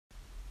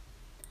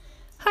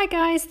Hi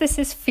guys, this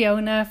is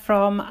Fiona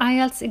from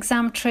IELTS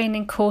Exam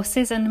Training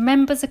Courses and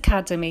Members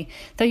Academy,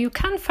 though you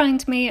can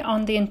find me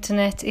on the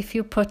internet if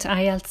you put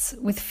IELTS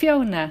with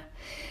Fiona.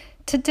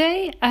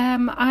 Today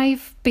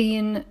I've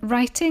been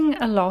writing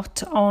a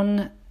lot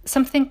on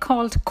something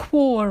called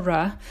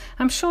Quora.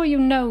 I'm sure you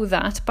know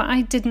that, but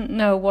I didn't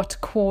know what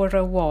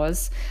Quora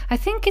was. I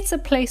think it's a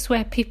place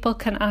where people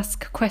can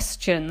ask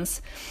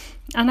questions.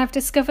 And I've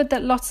discovered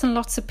that lots and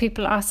lots of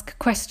people ask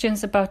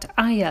questions about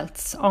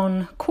IELTS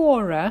on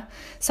Quora,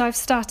 so I've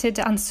started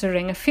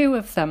answering a few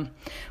of them.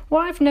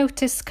 What I've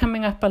noticed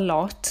coming up a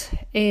lot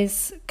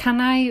is, can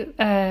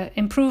I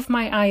improve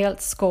my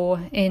IELTS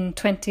score in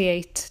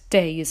 28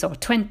 days or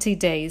 20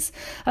 days?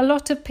 A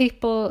lot of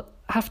people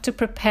have to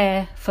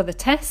prepare for the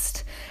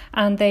test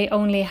and they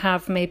only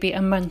have maybe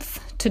a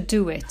month to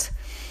do it.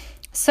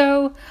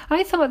 So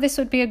I thought this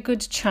would be a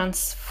good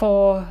chance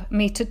for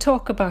me to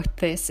talk about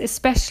this,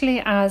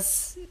 especially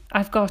as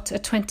I've got a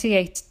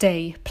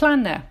 28-day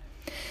planner.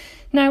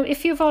 Now,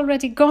 if you've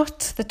already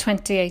got the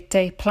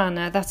 28-day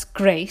planner, that's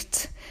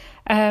great.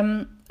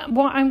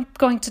 What I'm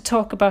going to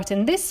talk about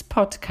in this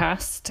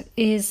podcast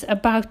is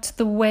about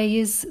the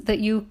ways that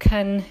you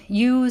can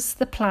use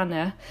the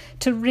planner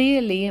to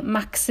really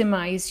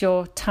maximize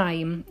your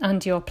time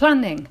and your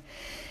planning.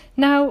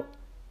 Now,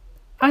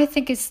 I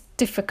think it's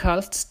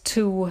difficult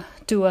to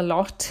do a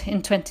lot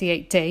in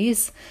 28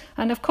 days.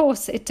 And of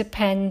course, it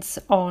depends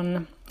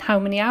on how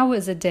many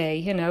hours a day.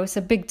 You know, it's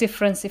a big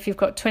difference if you've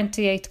got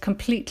 28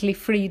 completely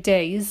free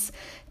days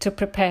to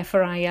prepare for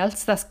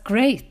IELTS. That's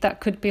great. That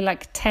could be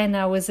like 10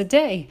 hours a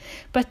day.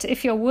 But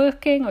if you're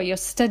working or you're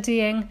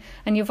studying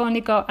and you've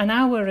only got an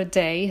hour a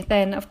day,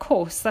 then of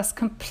course, that's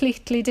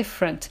completely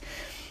different.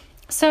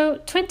 So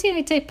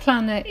 28-day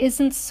planner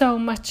isn't so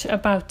much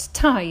about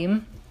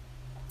time.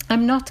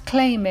 I'm not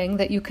claiming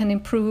that you can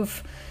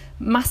improve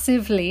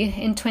massively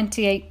in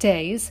 28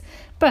 days,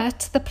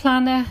 but the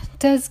planner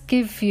does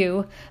give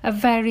you a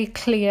very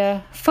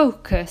clear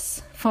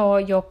focus for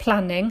your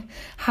planning,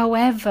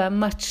 however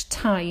much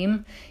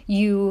time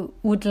you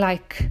would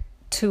like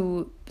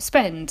to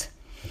spend.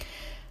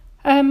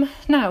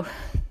 Now,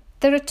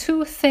 there are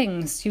two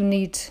things you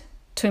need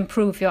to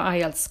improve your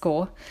IELTS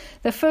score.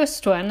 The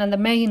first one and the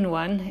main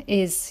one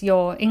is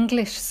your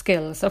English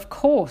skills, of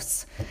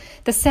course.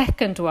 The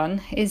second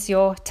one is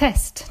your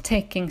test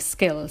taking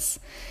skills.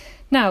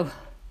 Now,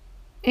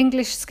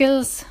 English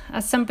skills,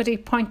 as somebody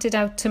pointed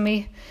out to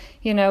me,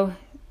 you know,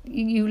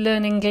 you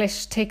learn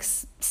English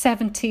takes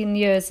 17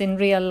 years in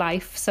real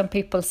life, some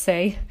people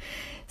say.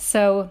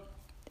 So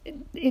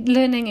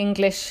learning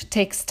English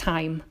takes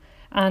time,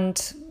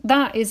 and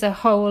that is a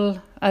whole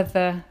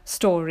other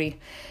story.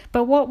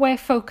 But what we're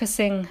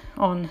focusing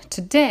on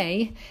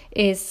today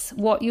is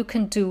what you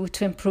can do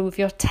to improve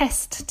your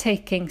test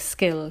taking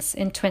skills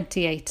in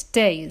 28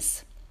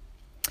 days.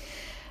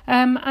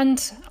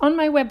 And on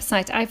my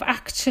website, I've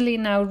actually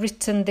now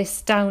written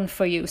this down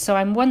for you. So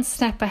I'm one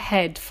step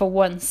ahead for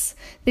once.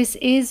 This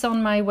is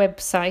on my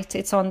website.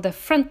 It's on the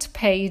front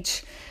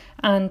page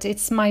and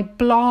it's my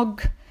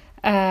blog.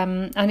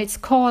 And it's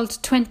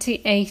called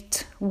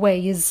 28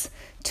 Ways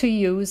to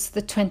Use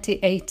the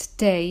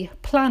 28-Day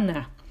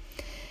Planner.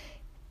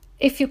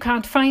 If you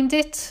can't find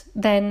it,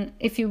 then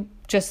if you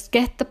just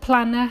get the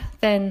planner,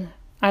 then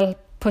I'll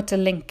put a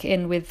link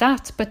in with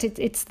that. But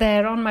it's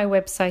there on my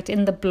website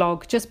in the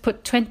blog. Just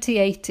put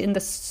 28 in the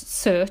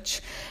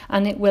search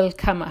and it will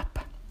come up.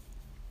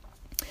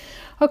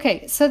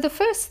 Okay, so the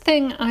first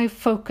thing I've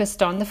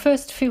focused on, the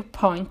first few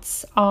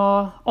points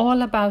are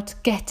all about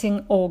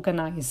getting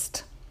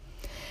organised.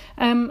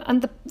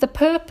 And the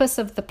purpose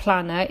of the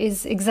planner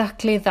is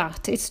exactly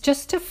that. It's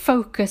just to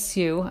focus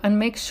you and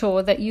make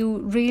sure that you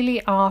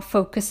really are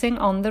focusing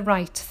on the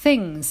right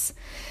things.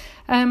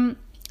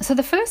 So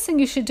the first thing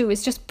you should do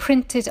is just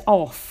print it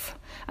off.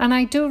 And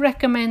I do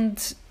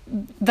recommend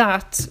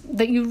that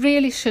you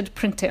really should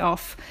print it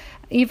off,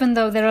 even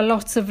though there are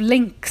lots of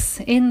links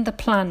in the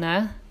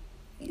planner.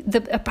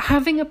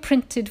 Having a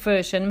printed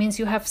version means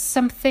you have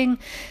something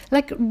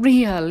like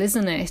real,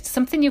 isn't it?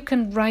 Something you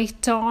can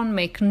write on,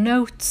 make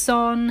notes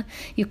on,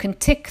 you can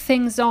tick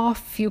things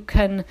off, you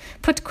can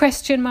put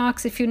question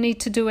marks if you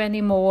need to do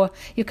any more,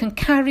 you can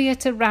carry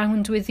it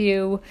around with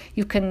you,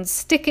 you can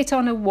stick it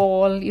on a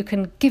wall, you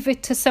can give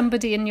it to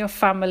somebody in your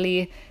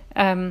family.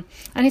 And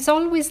it's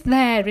always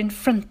there in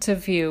front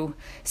of you.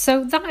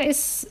 So that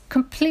is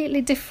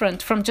completely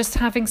different from just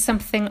having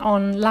something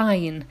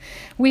online.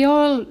 We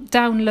all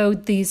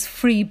download these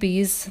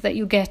freebies that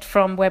you get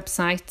from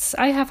websites.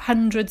 I have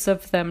hundreds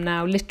of them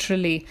now,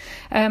 literally.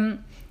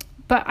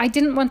 But I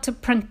didn't want to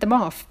print them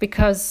off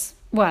because,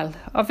 well,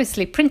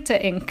 obviously printer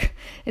ink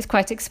is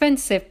quite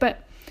expensive.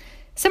 But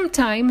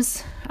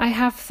sometimes I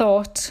have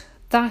thought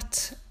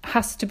that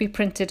has to be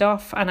printed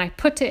off, and I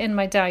put it in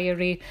my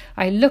diary.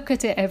 I look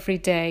at it every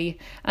day,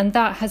 and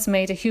that has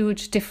made a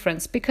huge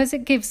difference because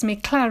it gives me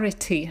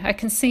clarity. I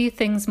can see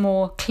things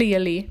more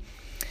clearly,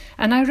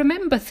 and I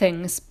remember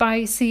things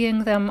by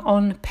seeing them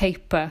on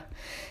paper.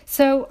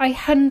 So I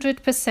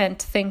 100%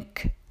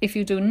 think if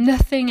you do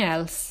nothing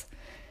else,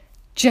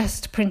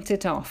 just print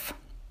it off.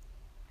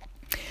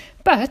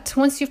 But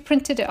once you've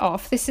printed it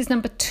off, this is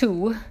number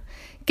 2,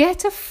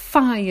 get a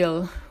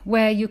file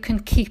where you can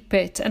keep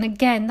it. And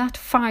again, that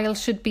file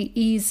should be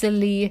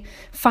easily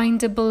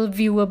findable,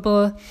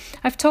 viewable.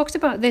 I've talked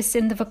about this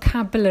in the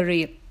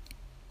vocabulary,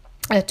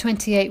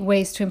 28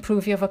 ways to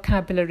improve your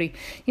vocabulary.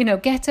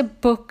 Get a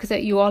book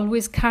that you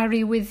always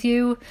carry with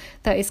you,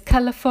 that is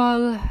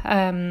colourful,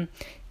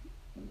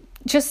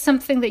 just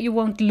something that you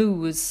won't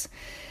lose.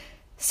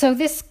 So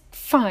this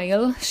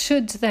file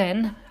should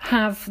then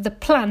have the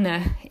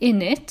planner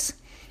in it,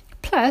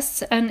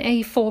 plus an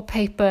A4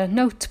 paper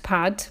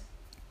notepad,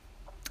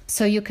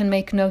 so you can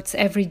make notes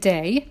every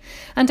day,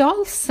 and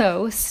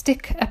also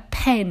stick a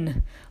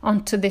pen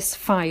onto this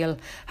file.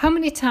 How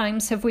many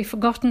times have we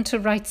forgotten to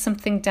write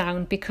something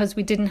down because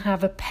we didn't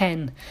have a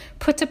pen?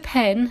 Put a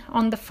pen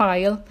on the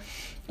file.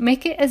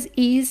 Make it as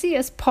easy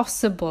as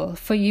possible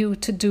for you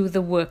to do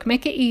the work.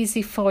 Make it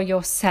easy for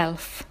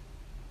yourself.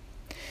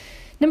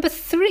 Number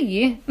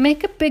 3,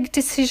 make a big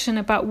decision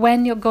about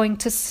when you're going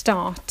to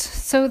start.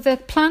 So the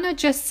planner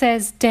just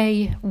says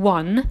day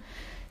 1.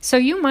 So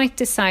you might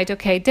decide,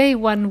 okay, day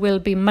 1 will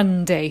be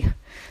Monday.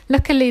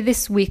 Luckily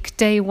this week,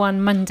 day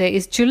 1 Monday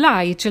is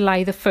July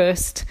the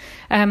 1st.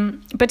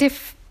 But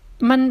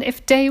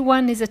if day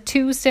 1 is a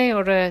Tuesday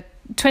or a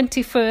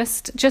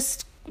 21st,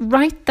 just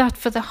write that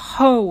for the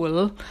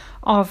whole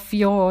of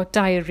your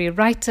diary.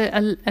 Write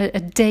a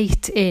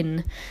date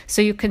in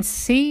so you can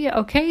see,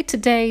 okay,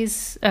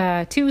 today's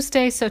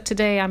Tuesday, so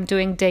today I'm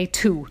doing day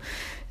 2.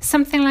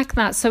 Something like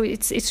that. So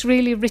it's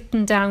really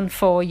written down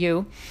for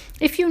you.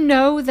 If you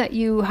know that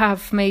you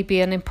have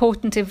maybe an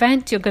important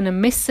event, you're going to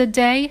miss a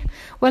day,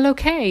 well,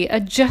 okay,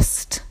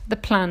 adjust the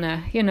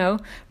planner,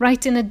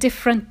 write in a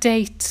different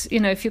date.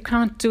 If you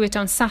can't do it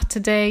on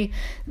Saturday,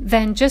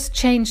 then just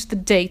change the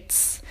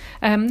dates.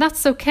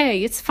 That's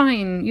okay, it's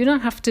fine. You don't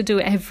have to do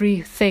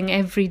everything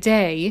every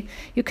day.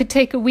 You could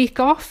take a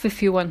week off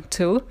if you want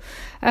to,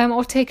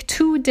 or take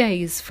 2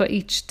 days for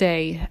each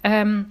day.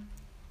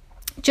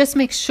 Just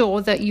make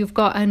sure that you've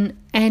got an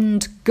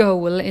end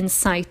goal in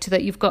sight,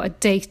 that you've got a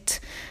date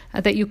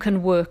that you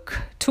can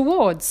work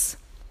towards.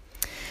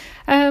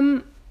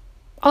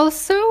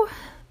 Also,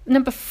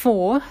 number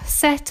 4,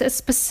 set a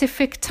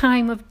specific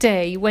time of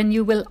day when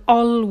you will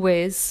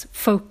always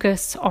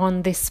focus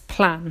on this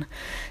plan.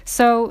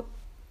 So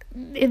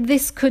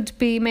this could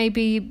be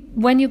maybe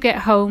when you get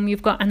home,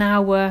 you've got an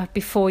hour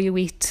before you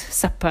eat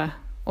supper,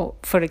 or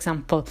for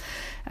example.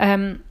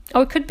 Or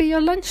it could be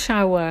your lunch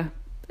hour.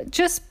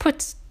 Just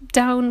put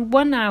down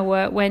 1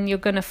 hour when you're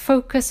going to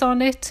focus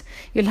on it.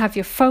 You'll have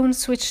your phone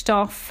switched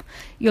off.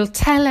 You'll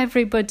tell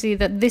everybody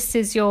that this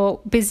is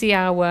your busy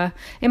hour.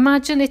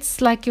 Imagine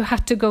it's like you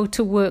had to go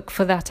to work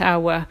for that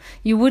hour.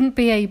 You wouldn't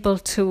be able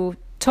to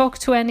talk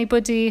to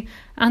anybody,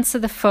 answer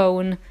the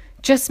phone.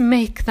 Just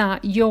make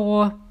that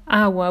your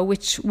hour,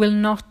 which will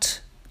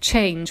not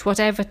change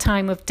whatever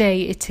time of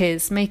day it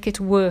is. Make it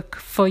work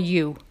for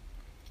you.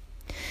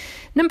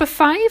 Number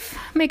 5,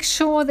 make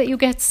sure that you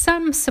get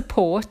some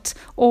support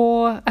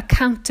or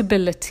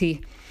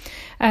accountability.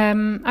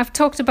 I've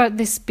talked about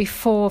this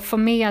before. For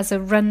me as a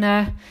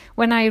runner,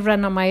 when I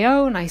run on my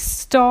own, I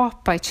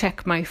stop, I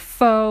check my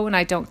phone,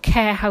 I don't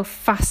care how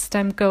fast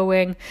I'm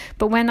going.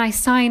 But when I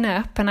sign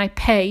up and I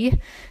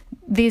pay,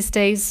 these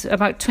days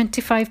about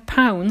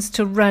 £25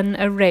 to run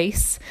a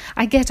race,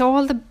 I get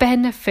all the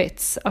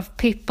benefits of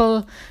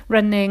people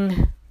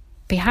running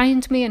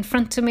behind me, in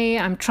front of me.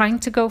 I'm trying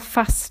to go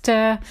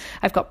faster.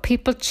 I've got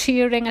people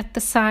cheering at the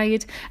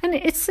side, and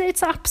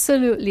it's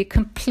absolutely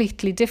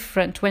completely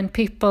different when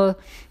people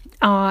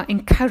are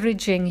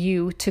encouraging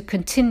you to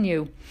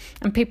continue.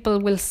 And people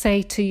will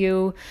say to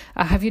you,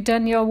 have you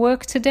done your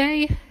work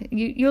today?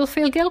 You'll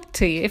feel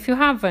guilty if you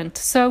haven't.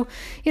 So,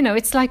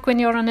 it's like when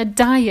you're on a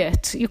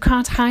diet. You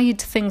can't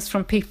hide things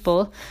from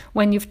people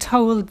when you've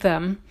told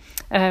them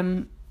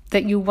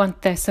that you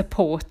want their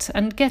support,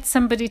 and get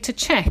somebody to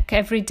check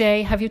every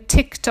day. Have you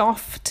ticked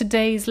off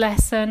today's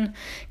lesson?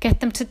 Get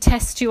them to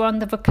test you on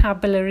the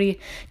vocabulary.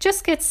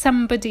 Just get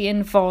somebody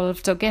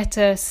involved, or get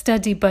a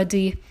study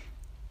buddy,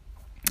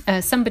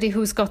 somebody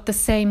who's got the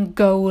same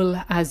goal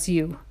as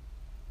you.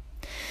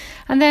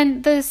 And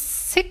then the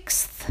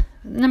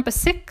number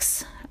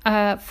 6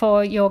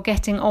 for your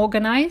getting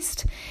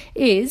organised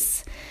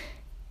is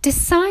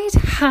decide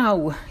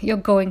how you're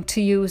going to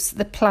use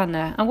the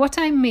planner. And what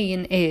I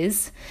mean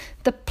is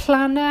the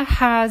planner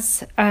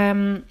has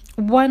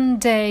 1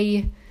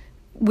 day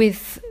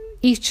with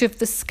each of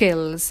the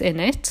skills in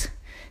it.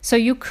 So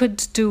you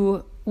could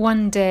do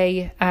 1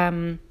 day,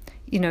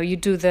 you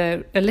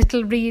do a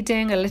little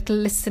reading, a little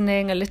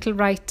listening, a little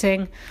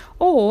writing,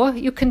 or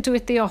you can do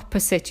it the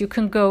opposite. You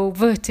can go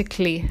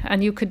vertically,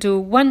 and you could do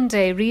 1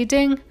 day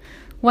reading,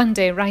 1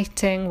 day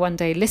writing, 1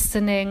 day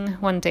listening,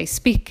 1 day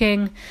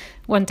speaking,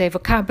 one-day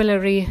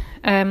vocabulary.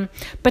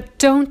 But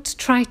don't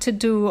try to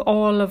do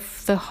all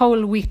of the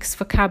whole week's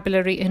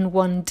vocabulary in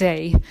one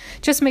day.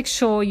 Just make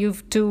sure you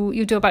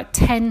do about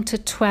 10 to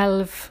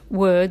 12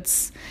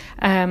 words.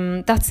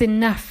 That's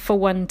enough for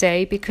one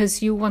day,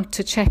 because you want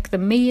to check the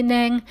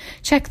meaning,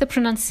 check the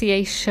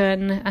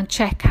pronunciation, and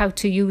check how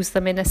to use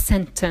them in a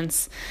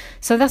sentence.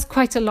 So that's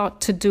quite a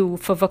lot to do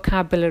for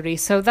vocabulary.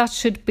 So that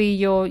should be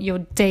your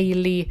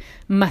daily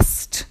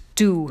must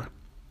do.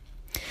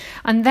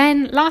 And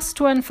then last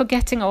one for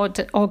getting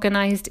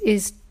organized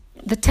is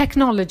the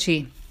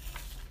technology.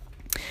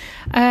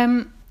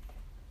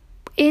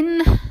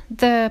 In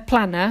the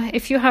planner,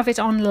 if you have it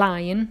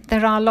online,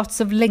 there are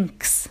lots of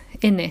links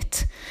in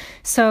it.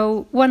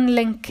 So one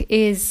link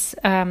is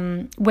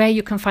where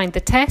you can find the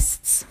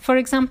tests, for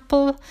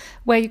example,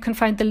 where you can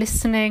find the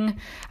listening.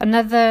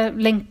 Another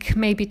link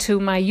maybe to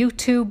my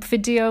YouTube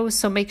videos,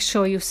 so make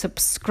sure you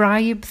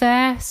subscribe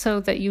there so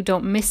that you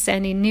don't miss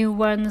any new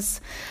ones.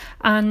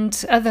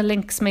 And other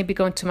links maybe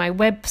going to my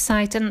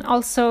website, and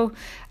also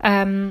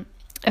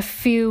a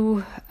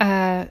few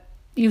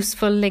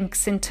useful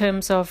links in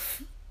terms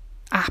of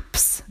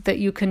apps that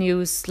you can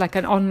use, like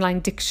an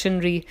online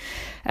dictionary.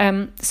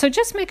 So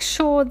just make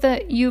sure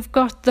that you've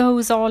got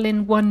those all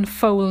in one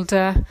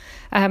folder.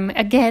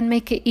 Again,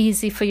 make it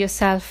easy for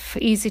yourself,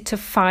 easy to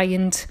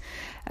find.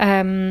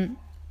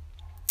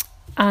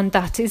 And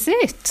that is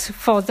it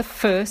for the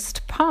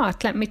first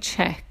part. Let me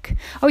check.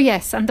 Oh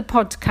yes, and the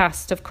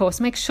podcast, of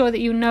course. Make sure that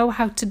you know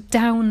how to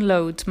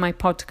download my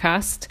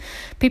podcast.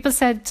 People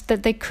said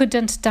that they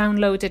couldn't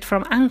download it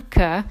from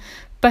Anchor,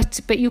 but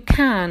you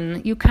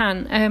can.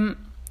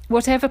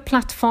 Whatever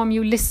platform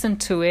you listen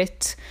to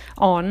it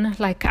on,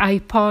 like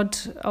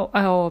iPod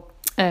or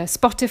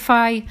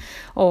Spotify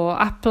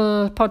or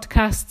Apple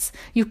Podcasts,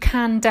 you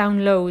can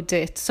download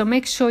it. So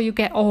make sure you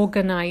get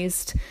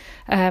organized,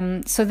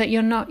 so that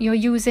you're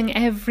using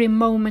every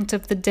moment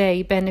of the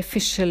day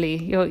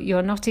beneficially.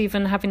 You're not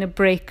even having a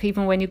break.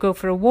 Even when you go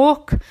for a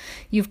walk,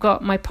 you've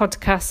got my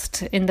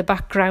podcast in the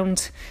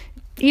background.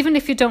 Even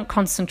if you don't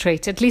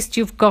concentrate, at least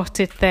you've got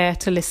it there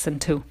to listen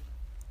to.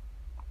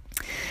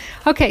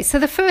 Okay, so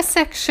the first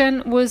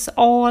section was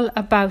all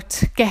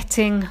about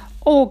getting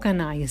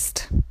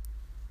organized.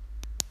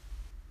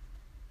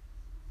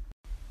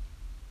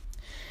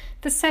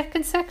 The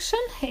second section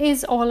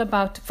is all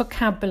about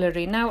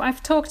vocabulary. Now,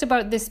 I've talked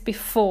about this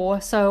before,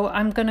 so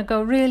I'm going to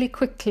go really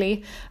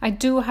quickly. I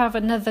do have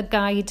another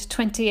guide,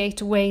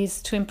 28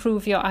 ways to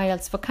improve your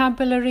IELTS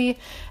vocabulary.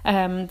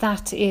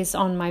 That is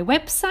on my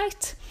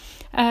website.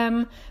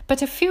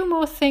 But a few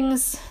more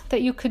things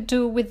that you could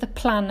do with the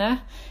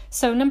planner.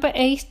 So number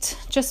 8,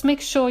 just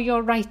make sure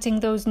you're writing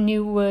those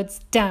new words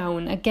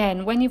down.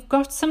 Again, when you've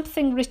got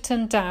something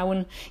written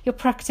down, you're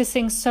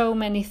practicing so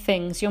many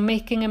things. You're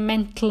making a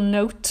mental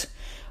note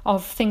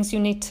of things you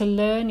need to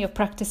learn. You're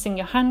practicing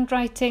your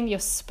handwriting, your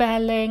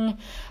spelling.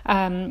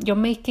 You're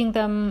making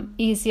them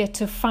easier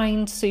to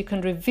find so you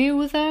can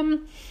review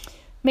them.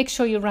 Make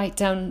sure you write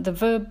down the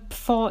verb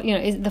for,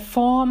 is the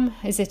form,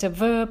 is it a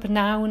verb,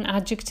 noun,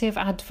 adjective,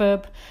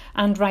 adverb,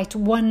 and write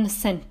one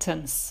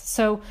sentence.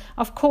 So,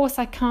 of course,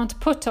 I can't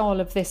put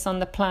all of this on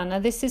the planner.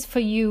 This is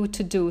for you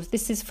to do.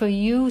 This is for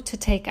you to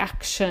take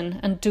action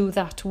and do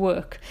that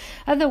work.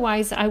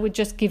 Otherwise, I would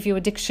just give you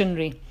a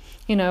dictionary.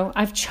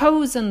 I've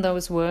chosen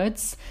those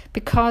words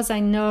because I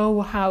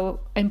know how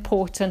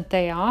important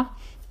they are.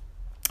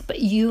 But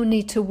you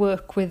need to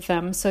work with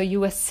them so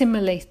you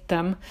assimilate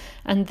them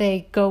and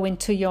they go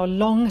into your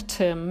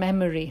long-term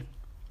memory,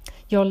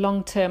 your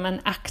long-term and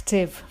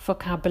active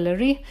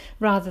vocabulary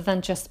rather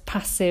than just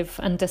passive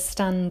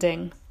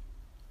understanding.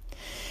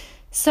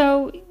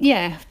 So,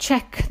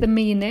 check the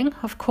meaning,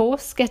 of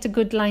course. Get a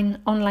good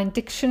online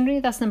dictionary.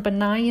 That's number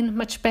 9.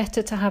 Much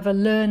better to have a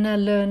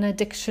learner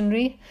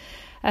dictionary.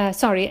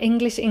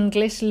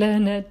 English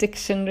learner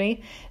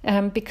dictionary,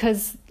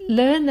 because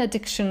learner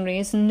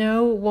dictionaries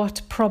know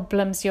what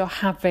problems you're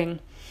having,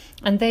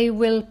 and they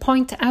will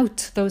point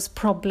out those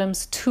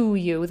problems to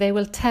you. They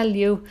will tell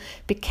you,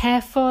 be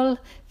careful,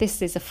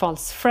 this is a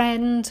false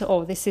friend,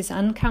 or this is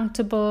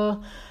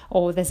uncountable,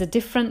 or there's a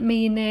different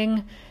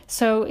meaning.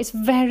 So it's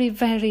very,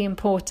 very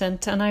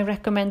important, and I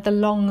recommend the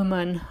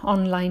Longman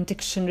online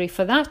dictionary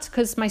for that,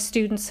 because my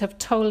students have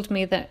told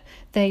me that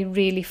they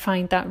really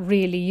find that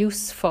really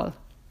useful.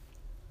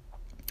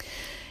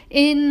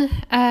 In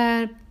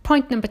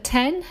point number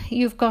 10,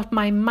 you've got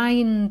my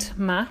mind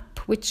map,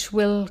 which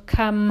will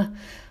come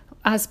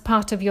as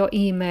part of your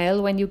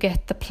email when you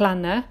get the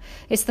planner.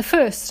 It's the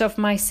first of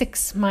my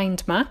 6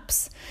 mind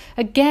maps.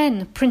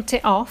 Again, print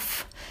it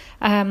off.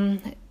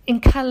 In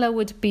colour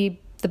would be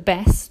the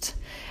best.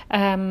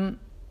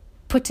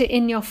 Put it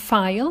in your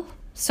file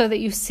so that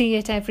you see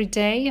it every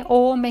day,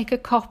 or make a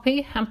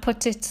copy and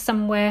put it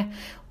somewhere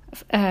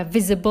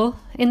visible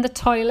in the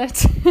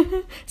toilet.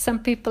 Some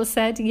people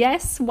said,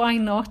 yes, why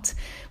not?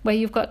 Where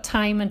you've got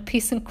time and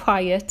peace and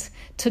quiet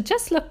to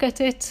just look at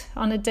it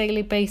on a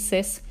daily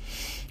basis.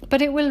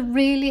 But it will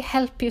really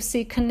help you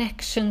see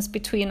connections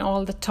between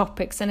all the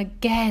topics. And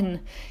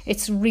again,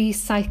 it's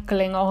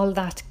recycling all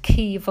that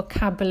key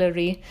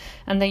vocabulary,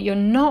 and that you're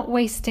not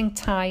wasting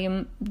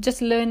time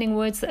just learning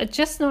words that are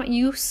just not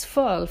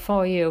useful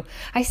for you.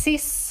 I see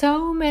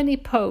so many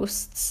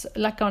posts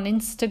like on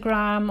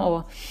Instagram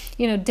or,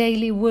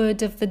 daily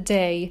word of the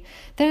day.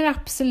 They're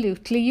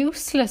absolutely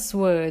useless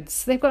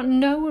words. They've got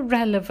no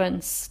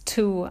relevance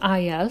to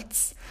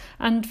IELTS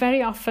and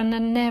very often are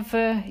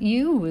never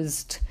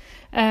used.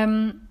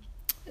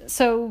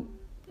 So,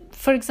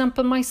 for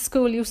example, my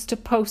school used to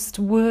post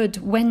Word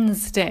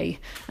Wednesday,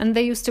 and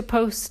they used to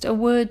post a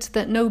word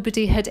that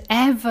nobody had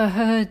ever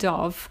heard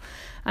of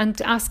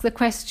and ask the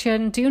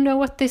question, do you know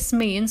what this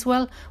means?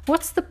 Well,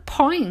 what's the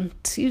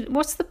point?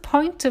 What's the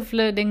point of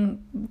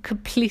learning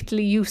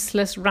completely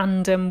useless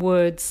random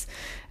words?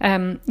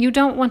 You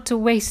don't want to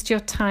waste your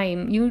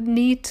time. You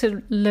need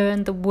to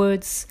learn the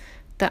words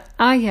that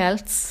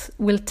IELTS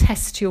will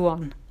test you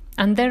on.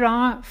 And there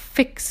are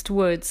fixed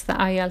words that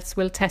IELTS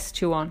will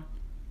test you on.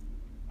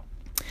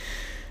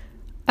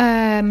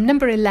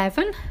 Number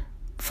 11,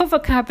 for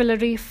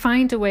vocabulary,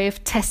 find a way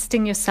of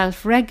testing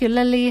yourself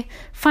regularly.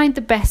 Find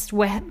the best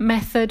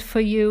method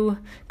for you.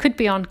 Could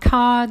be on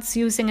cards,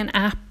 using an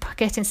app,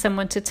 getting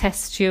someone to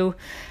test you.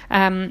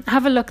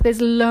 Have a look.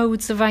 There's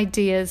loads of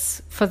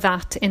ideas for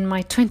that in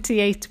my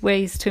 28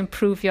 ways to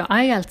improve your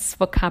IELTS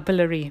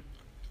vocabulary.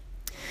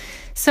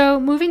 So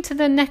moving to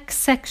the next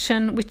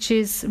section, which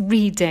is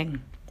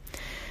reading.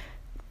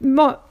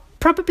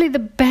 Probably the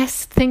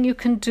best thing you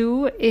can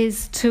do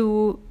is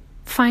to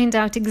find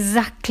out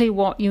exactly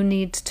what you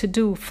need to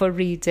do for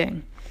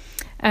reading.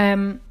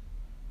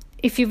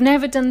 If you've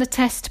never done the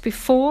test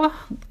before,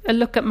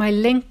 look at my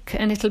link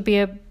and it'll be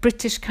a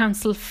British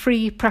Council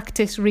free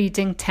practice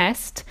reading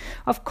test.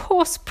 Of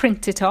course,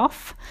 print it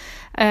off.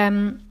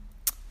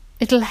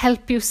 It'll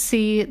help you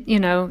see,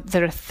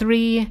 there are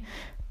 3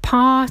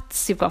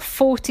 parts, you've got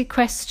 40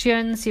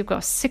 questions, you've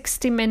got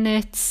 60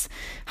 minutes,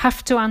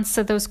 have to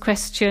answer those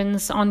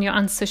questions on your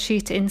answer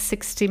sheet in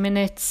 60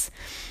 minutes.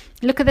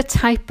 Look at the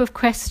type of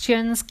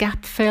questions,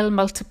 gap fill,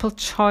 multiple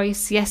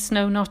choice, yes,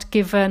 no, not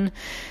given.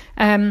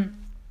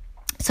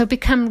 So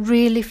become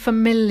really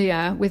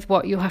familiar with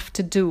what you have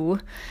to do.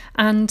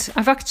 And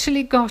I've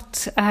actually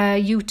got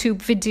YouTube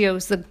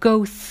videos that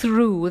go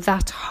through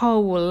that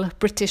whole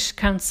British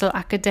Council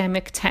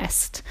academic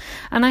test.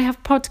 And I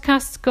have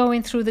podcasts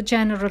going through the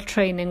general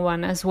training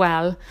one as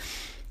well.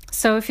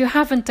 So if you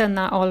haven't done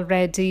that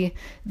already,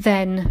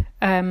 then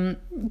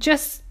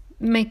just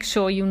make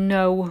sure you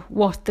know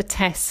what the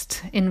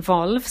test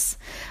involves.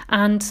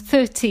 And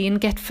 13,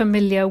 get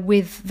familiar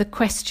with the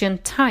question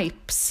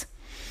types.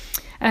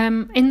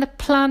 In the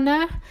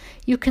planner,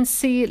 you can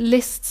see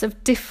lists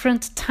of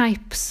different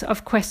types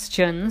of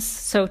questions.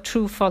 So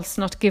true, false,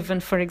 not given,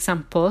 for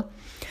example.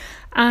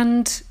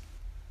 And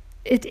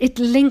it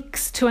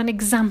links to an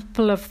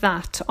example of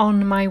that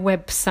on my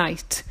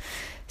website.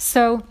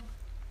 So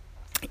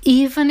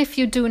even if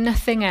you do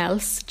nothing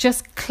else,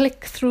 just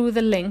click through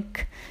the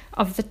link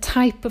of the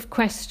type of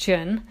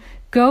question,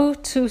 go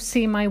to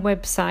see my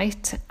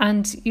website,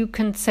 and you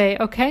can say,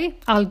 okay,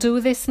 I'll do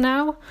this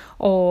now,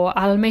 or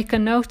I'll make a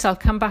note, I'll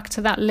come back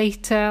to that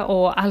later,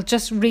 or I'll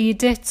just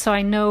read it so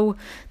I know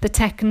the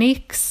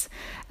techniques.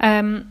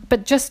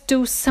 But just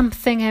do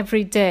something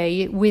every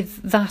day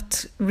with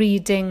that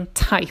reading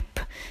type,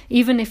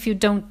 even if you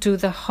don't do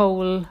the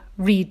whole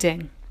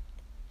reading.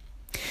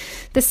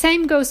 The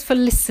same goes for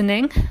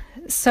listening.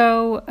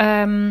 So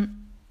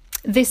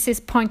this is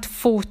point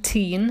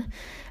 14.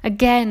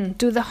 Again,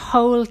 do the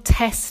whole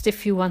test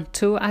if you want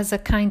to as a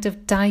kind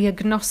of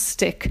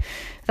diagnostic.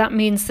 That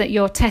means that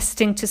you're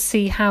testing to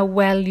see how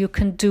well you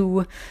can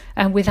do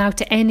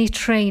without any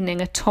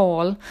training at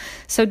all.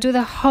 So do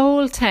the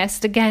whole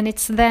test. Again,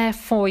 it's there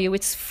for you.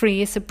 It's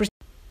free.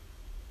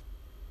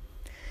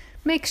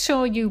 Make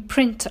sure you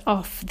print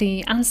off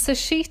the answer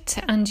sheet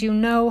and you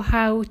know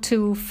how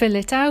to fill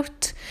it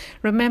out.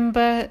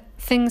 Remember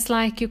things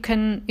like you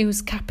can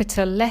use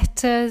capital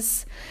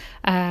letters.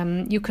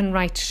 You can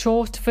write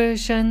short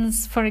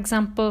versions, for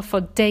example,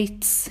 for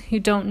dates. You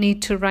don't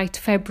need to write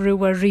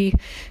February.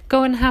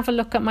 Go and have a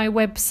look at my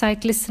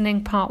website,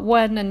 Listening Part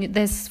 1, and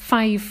there's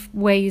 5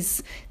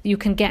 ways you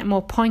can get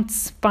more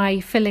points by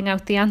filling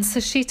out the answer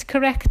sheet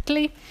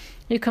correctly.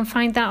 You can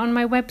find that on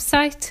my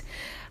website.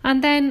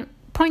 And then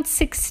point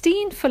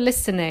 16 for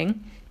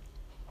listening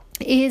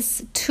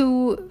is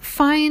to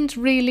find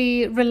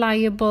really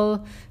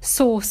reliable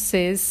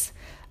sources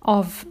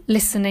of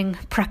listening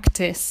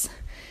practice.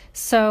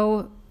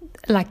 So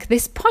like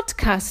this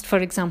podcast, for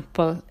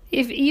example,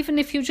 even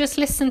if you just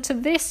listen to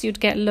this, you'd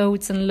get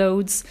loads and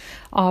loads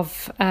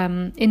of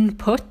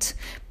input,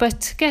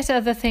 but get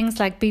other things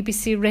like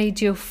BBC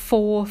Radio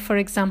 4, for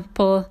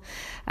example.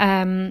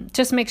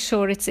 Just make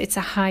sure it's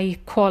a high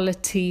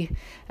quality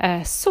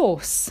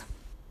source.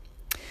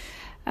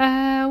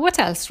 What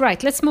else?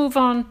 Right, let's move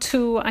on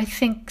to, I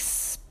think,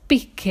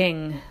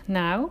 speaking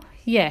now.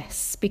 Yes,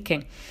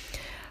 speaking.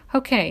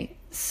 Okay,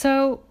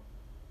 so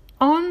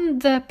on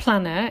the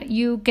planner,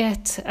 you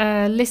get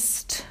a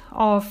list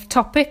of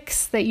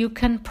topics that you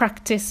can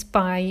practice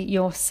by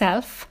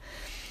yourself.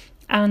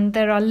 And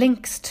there are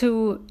links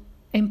to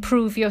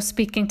improve your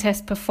speaking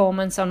test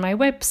performance on my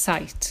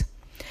website.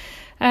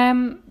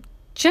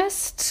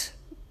 Just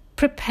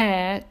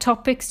prepare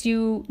topics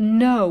you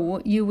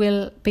know you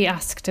will be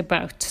asked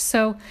about.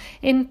 So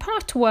in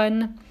part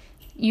 1,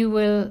 you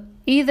will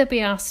either be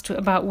asked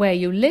about where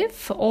you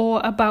live or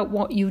about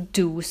what you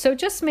do. So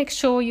just make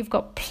sure you've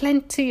got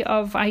plenty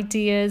of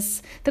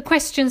ideas. The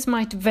questions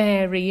might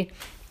vary,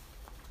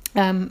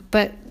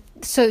 but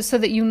so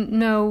that you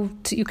know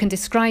you can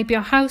describe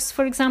your house,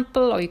 for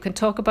example, or you can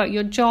talk about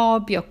your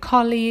job, your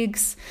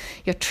colleagues,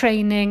 your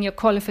training, your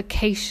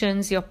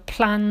qualifications, your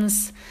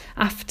plans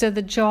after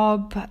the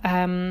job,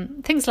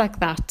 things like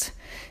that.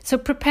 So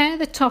prepare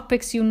the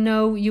topics you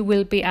know you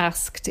will be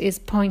asked is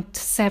point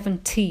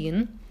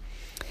 17.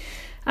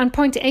 And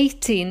point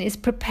 18 is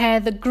prepare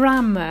the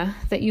grammar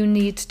that you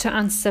need to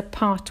answer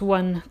part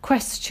 1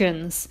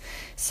 questions.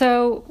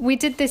 So we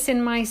did this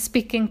in my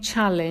speaking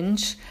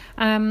challenge.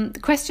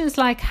 Questions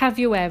like, have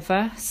you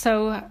ever?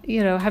 So,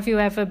 have you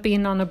ever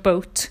been on a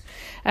boat?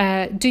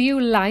 Do you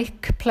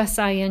like plus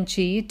ing?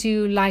 Do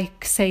you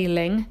like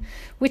sailing?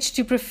 Which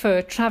do you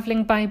prefer,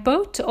 traveling by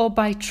boat or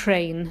by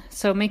train?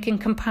 So making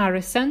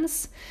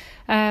comparisons.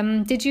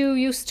 Did you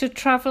used to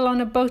travel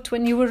on a boat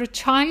when you were a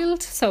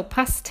child? So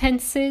past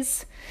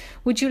tenses.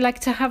 Would you like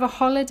to have a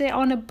holiday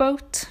on a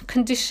boat?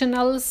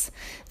 Conditionals.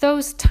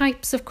 Those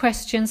types of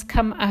questions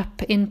come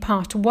up in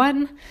part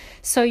 1.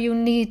 So you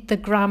need the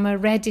grammar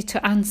ready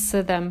to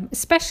answer them,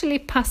 especially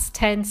past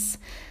tense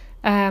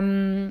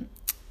and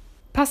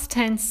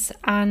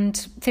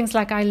things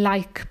like I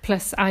like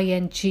plus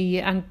ing,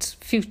 and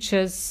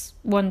futures,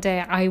 one day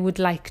I would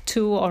like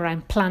to, or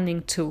I'm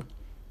planning to.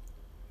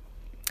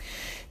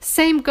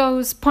 Same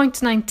goes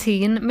point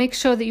 19. Make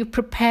sure that you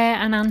prepare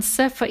an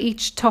answer for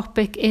each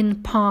topic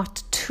in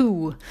part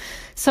 2.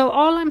 So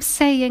all I'm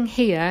saying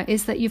here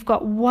is that you've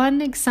got one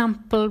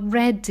example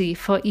ready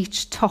for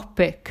each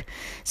topic.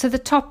 So the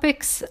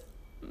topics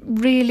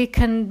really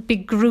can be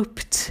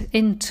grouped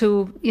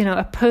into,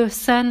 a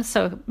person.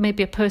 So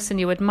maybe a person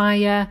you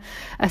admire,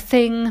 a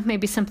thing,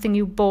 maybe something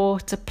you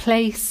bought, a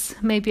place,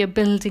 maybe a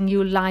building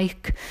you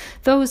like.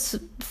 Those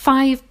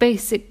 5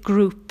 basic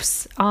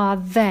groups are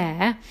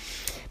there.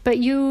 But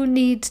you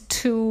need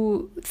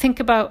to think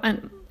about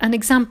an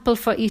example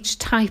for each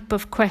type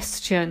of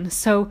question.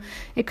 So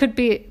it could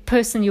be a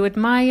person you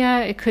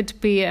admire, it could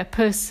be a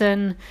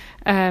person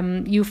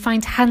you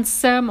find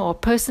handsome, or a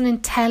person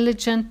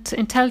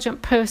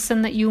intelligent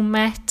person that you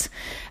met.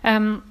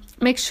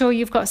 Make sure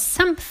you've got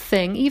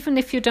something, even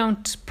if you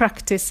don't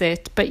practice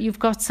it, but you've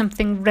got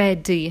something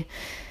ready.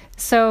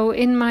 So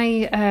in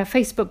my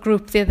Facebook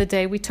group the other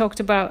day, we talked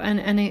about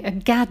a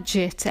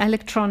gadget,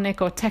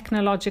 electronic or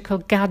technological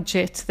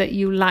gadget that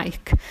you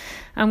like.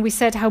 And we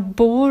said how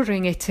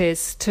boring it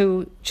is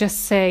to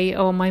just say,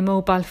 oh, my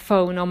mobile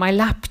phone or my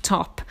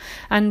laptop.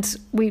 And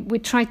we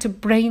tried to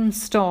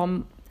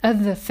brainstorm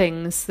other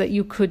things that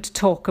you could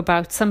talk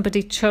about.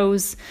 Somebody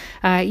chose,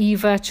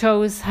 Eva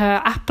chose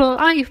her Apple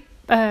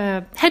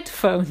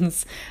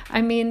headphones.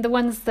 I mean, the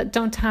ones that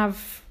don't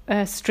have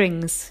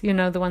strings,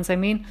 the ones I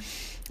mean.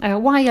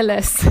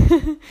 Wireless.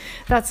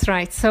 That's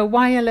right. So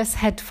wireless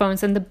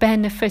headphones and the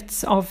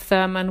benefits of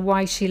them and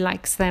why she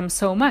likes them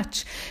so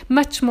much.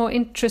 Much more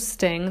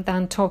interesting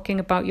than talking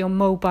about your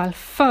mobile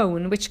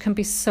phone, which can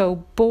be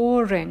so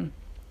boring.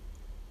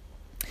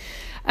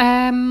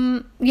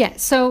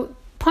 So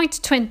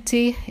point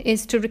 20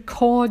 is to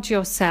record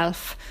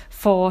yourself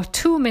for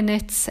 2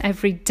 minutes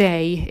every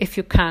day if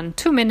you can.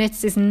 2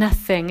 minutes is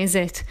nothing, is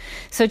it?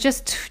 So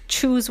just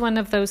choose one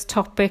of those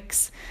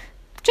topics.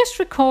 Just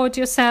record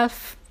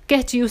yourself.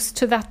 Get used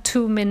to that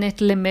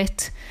 2-minute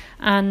limit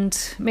and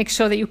make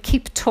sure that you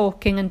keep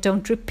talking and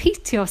don't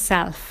repeat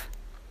yourself.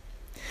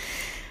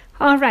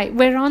 All right,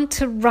 we're on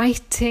to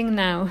writing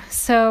now.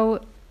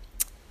 So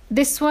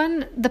this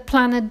one, the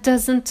planner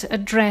doesn't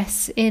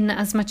address in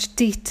as much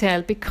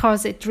detail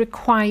because it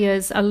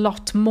requires a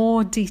lot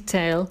more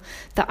detail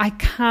that I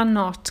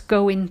cannot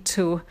go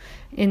into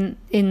in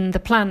the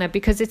planner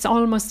because it's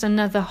almost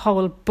another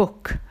whole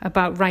book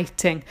about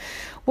writing.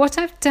 What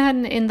I've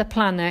done in the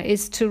planner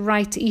is to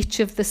write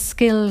each of the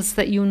skills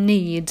that you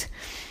need.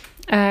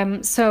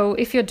 So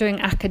if you're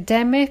doing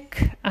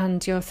academic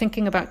and you're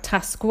thinking about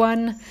task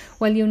 1,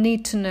 well, you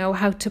need to know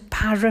how to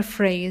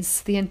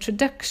paraphrase the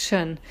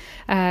introduction,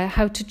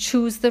 how to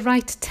choose the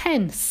right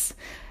tense,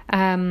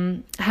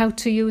 how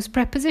to use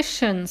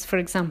prepositions, for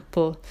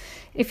example.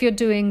 If you're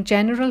doing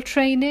general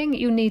training,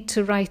 you need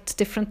to write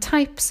different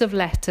types of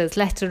letters,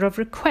 letter of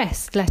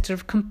request, letter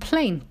of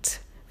complaint,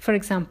 for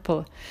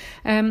example.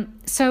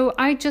 So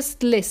I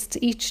just list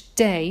each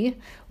day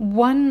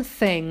one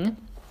thing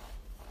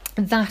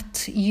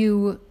that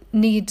you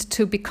need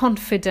to be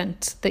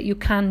confident that you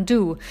can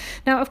do.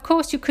 Now, of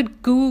course, you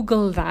could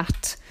Google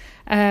that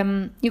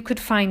you could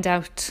find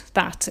out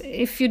that.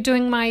 If you're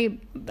doing my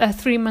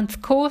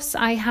 3-month course,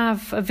 I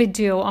have a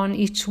video on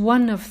each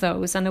one of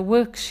those and a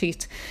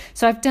worksheet.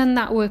 So I've done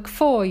that work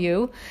for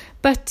you,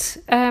 but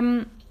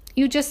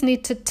you just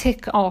need to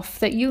tick off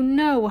that you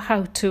know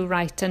how to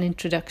write an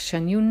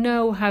introduction, you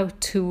know how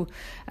to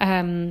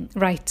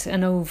write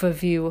an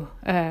overview,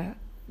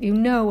 you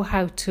know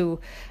how to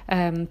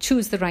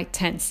choose the right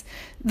tense.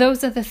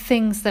 Those are the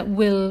things that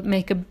will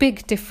make a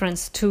big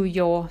difference to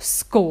your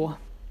score.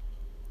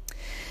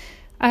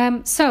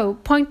 So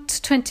point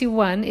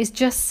 21 is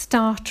just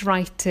start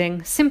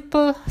writing.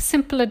 Simple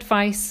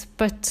advice,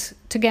 but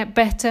to get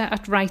better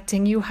at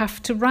writing, you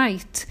have to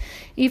write.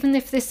 Even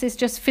if this is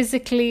just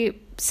physically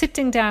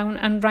sitting down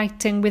and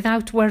writing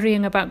without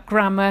worrying about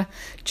grammar,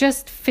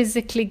 just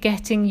physically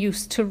getting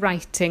used to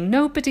writing.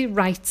 Nobody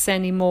writes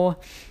anymore.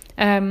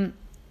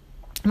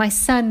 My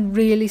son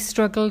really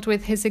struggled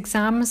with his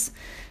exams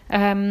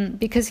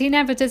because he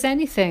never does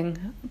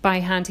anything by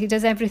hand. He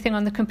does everything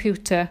on the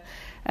computer.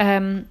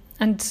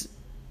 And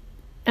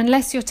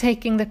unless you're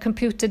taking the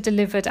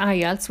computer-delivered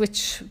IELTS,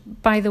 which,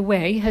 by the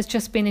way, has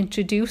just been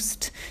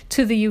introduced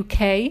to the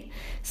UK,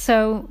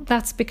 so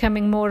that's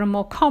becoming more and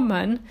more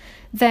common,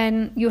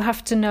 then you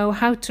have to know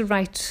how to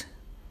write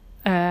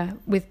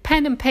with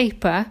pen and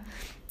paper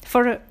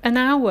for an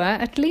hour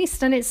at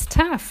least, and it's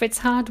tough, it's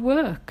hard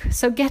work.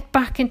 So get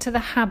back into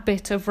the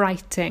habit of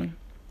writing.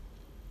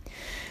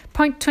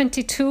 Point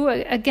 22,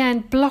 again,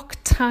 block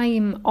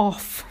time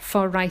off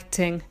for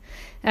writing.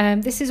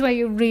 This is where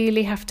you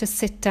really have to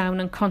sit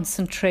down and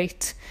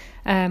concentrate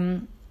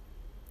and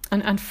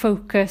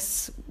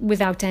focus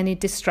without any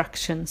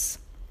distractions.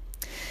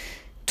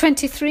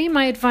 23,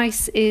 my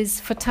advice is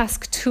for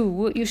task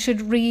 2, you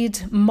should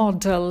read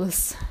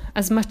models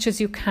as much as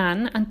you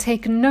can and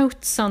take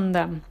notes on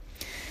them.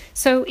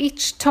 So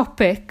each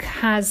topic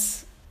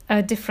has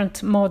a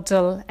different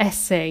model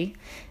essay,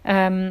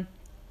 well,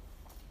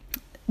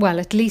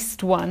 at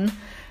least one.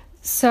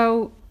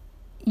 So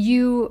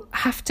you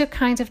have to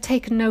kind of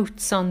take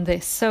notes on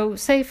this. So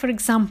say, for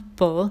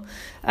example,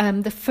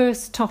 the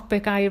first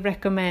topic I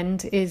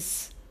recommend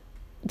is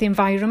the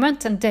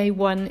environment and day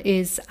 1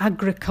 is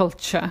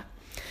agriculture.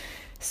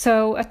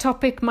 So a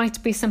topic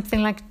might be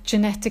something like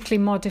genetically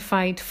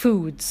modified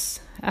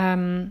foods.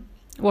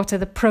 What are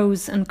the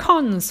pros and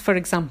cons, for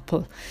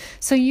example?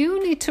 So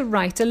you need to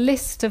write a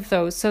list of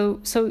those.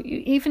 So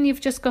even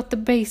you've just got the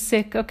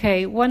basic,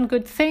 okay, one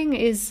good thing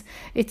is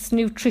it's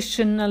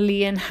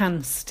nutritionally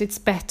enhanced. It's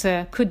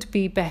better, could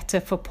be better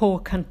for poor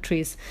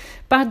countries.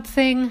 Bad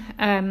thing,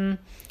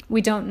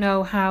 we don't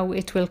know how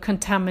it will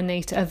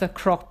contaminate other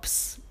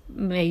crops,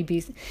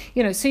 maybe.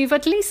 So you've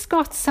at least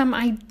got some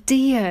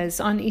ideas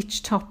on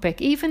each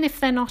topic, even if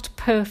they're not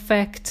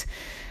perfect.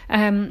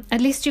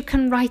 At least you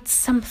can write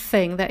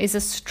something that is a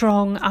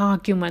strong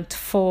argument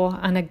for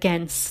and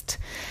against.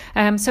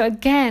 So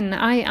again,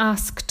 I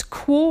asked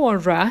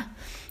Quora,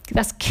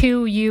 that's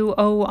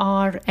Quora.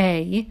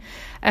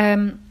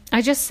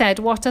 I just said,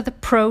 what are the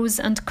pros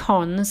and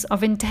cons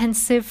of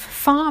intensive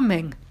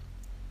farming?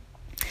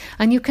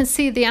 And you can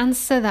see the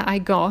answer that I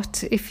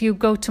got if you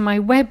go to my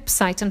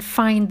website and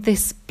find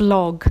this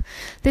blog.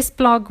 This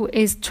blog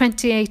is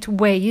 28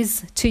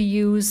 ways to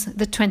use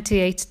the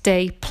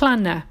 28-day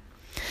planner.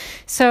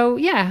 So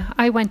yeah,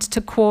 I went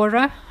to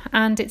Quora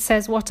and it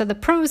says, what are the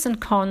pros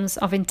and cons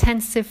of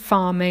intensive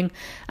farming?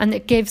 And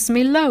it gives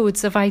me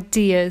loads of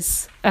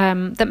ideas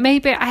that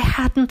maybe I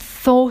hadn't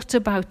thought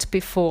about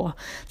before.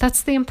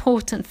 That's the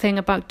important thing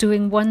about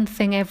doing one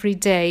thing every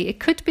day. It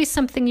could be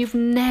something you've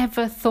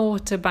never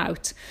thought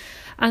about.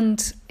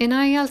 And in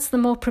IELTS, the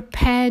more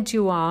prepared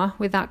you are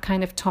with that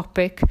kind of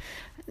topic,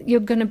 you're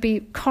going to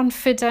be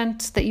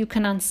confident that you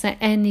can answer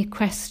any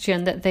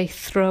question that they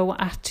throw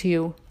at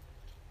you.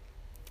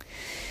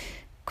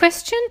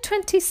 Question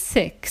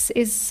 26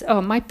 is,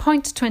 my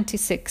point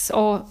 26,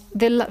 or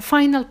the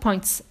final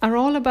points are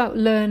all about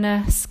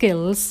learner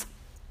skills.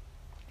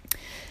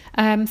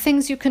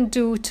 Things you can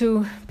do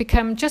to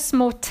become just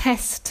more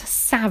test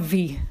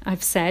savvy,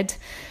 I've said.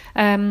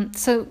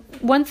 So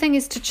one thing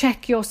is to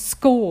check your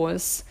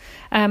scores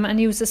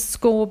and use a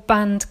score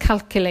band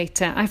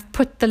calculator. I've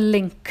put the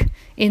link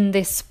in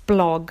this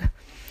blog.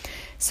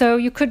 So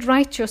you could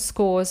write your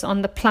scores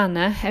on the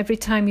planner every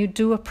time you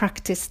do a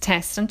practice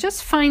test and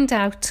just find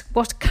out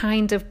what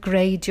kind of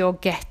grade you're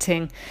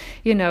getting,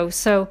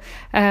 So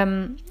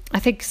I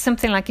think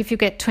something like if you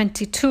get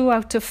 22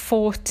 out of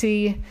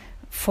 40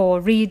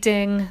 for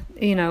reading,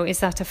 is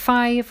that a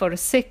 5 or a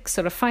 6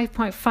 or a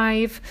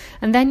 5.5?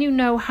 And then you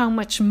know how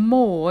much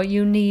more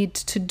you need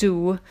to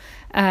do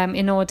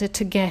in order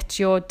to get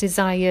your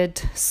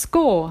desired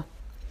score.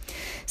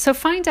 So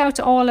find out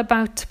all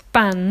about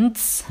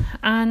bands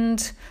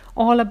and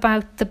all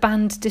about the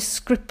band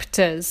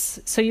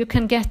descriptors. So you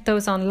can get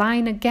those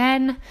online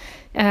again.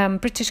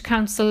 British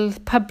Council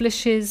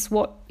publishes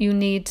what you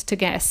need to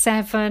get a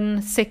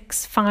 7,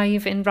 6,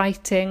 5 in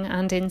writing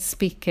and in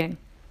speaking.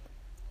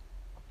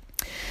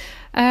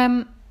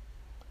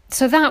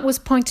 So that was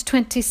point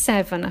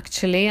 27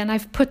 actually, and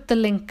I've put the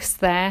links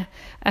there.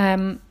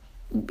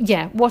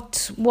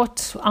 what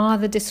are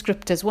the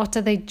descriptors? What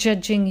are they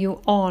judging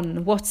you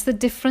on? What's the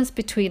difference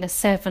between a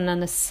 7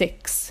 and a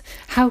 6?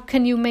 How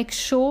can you make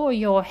sure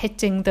you're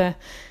hitting the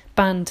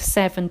band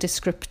 7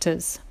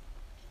 descriptors?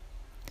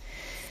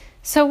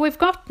 So we've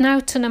got now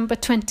to number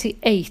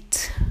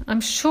 28.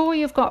 I'm sure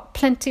you've got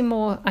plenty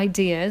more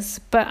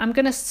ideas, but I'm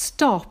going to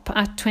stop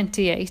at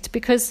 28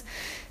 because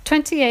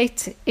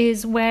 28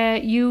 is where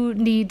you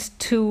need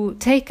to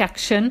take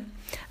action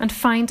and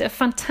find a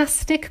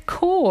fantastic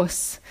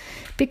course.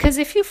 Because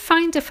if you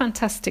find a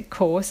fantastic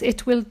course,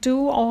 it will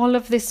do all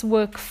of this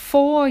work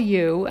for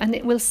you and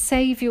it will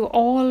save you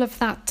all of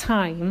that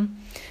time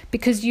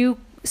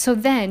so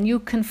then you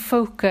can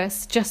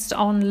focus just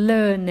on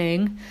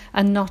learning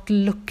and not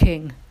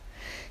looking.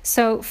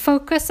 So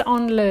focus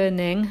on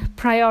learning,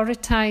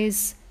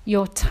 prioritize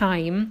your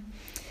time.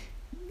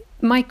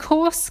 My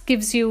course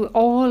gives you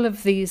all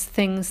of these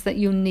things that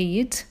you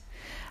need,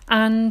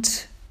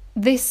 and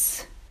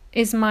this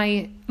is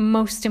my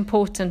most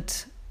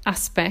important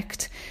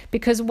aspect,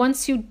 because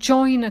once you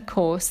join a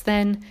course,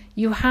 then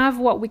you have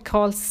what we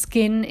call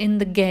skin in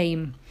the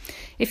game.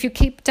 If you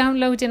keep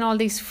downloading all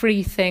these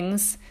free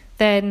things,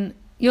 then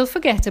you'll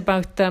forget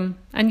about them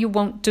and you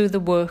won't do the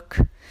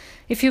work.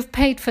 If you've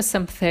paid for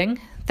something,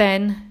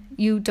 then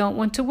you don't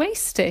want to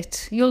waste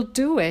it. You'll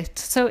do it.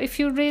 So if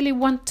you really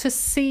want to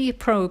see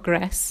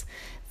progress,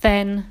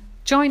 then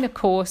join a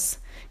course,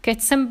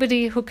 get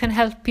somebody who can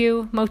help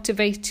you,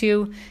 motivate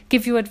you,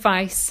 give you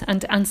advice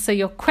and answer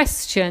your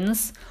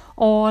questions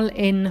all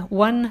in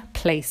one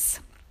place.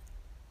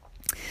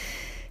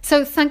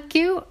 So thank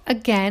you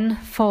again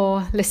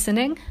for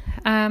listening.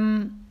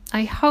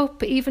 I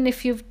hope, even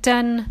if you've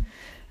done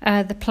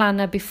the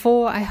planner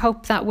before, I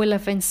hope that will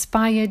have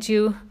inspired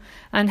you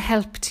and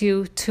helped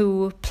you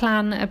to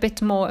plan a bit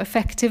more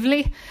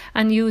effectively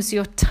and use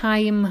your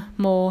time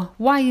more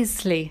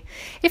wisely.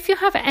 If you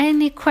have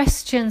any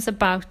questions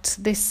about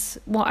this,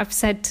 what I've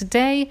said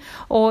today,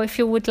 or if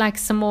you would like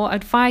some more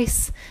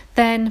advice,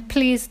 then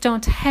please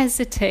don't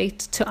hesitate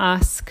to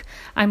ask.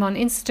 I'm on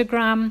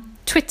Instagram,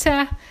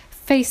 Twitter,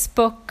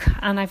 Facebook,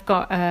 and I've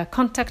got a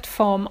contact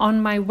form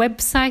on my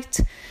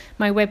website.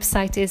 My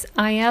website is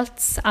IELTS.com,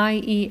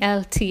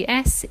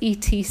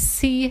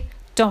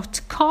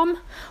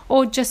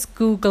 or just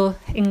Google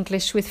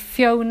English with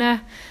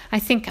Fiona. I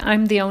think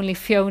I'm the only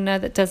Fiona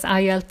that does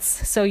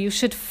IELTS, so you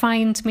should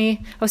find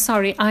me.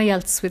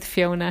 IELTS with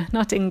Fiona,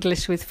 not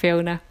English with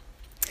Fiona.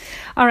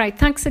 All right,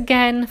 thanks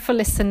again for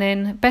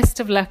listening.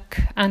 Best of luck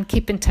and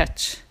keep in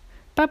touch.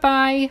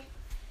 Bye-bye.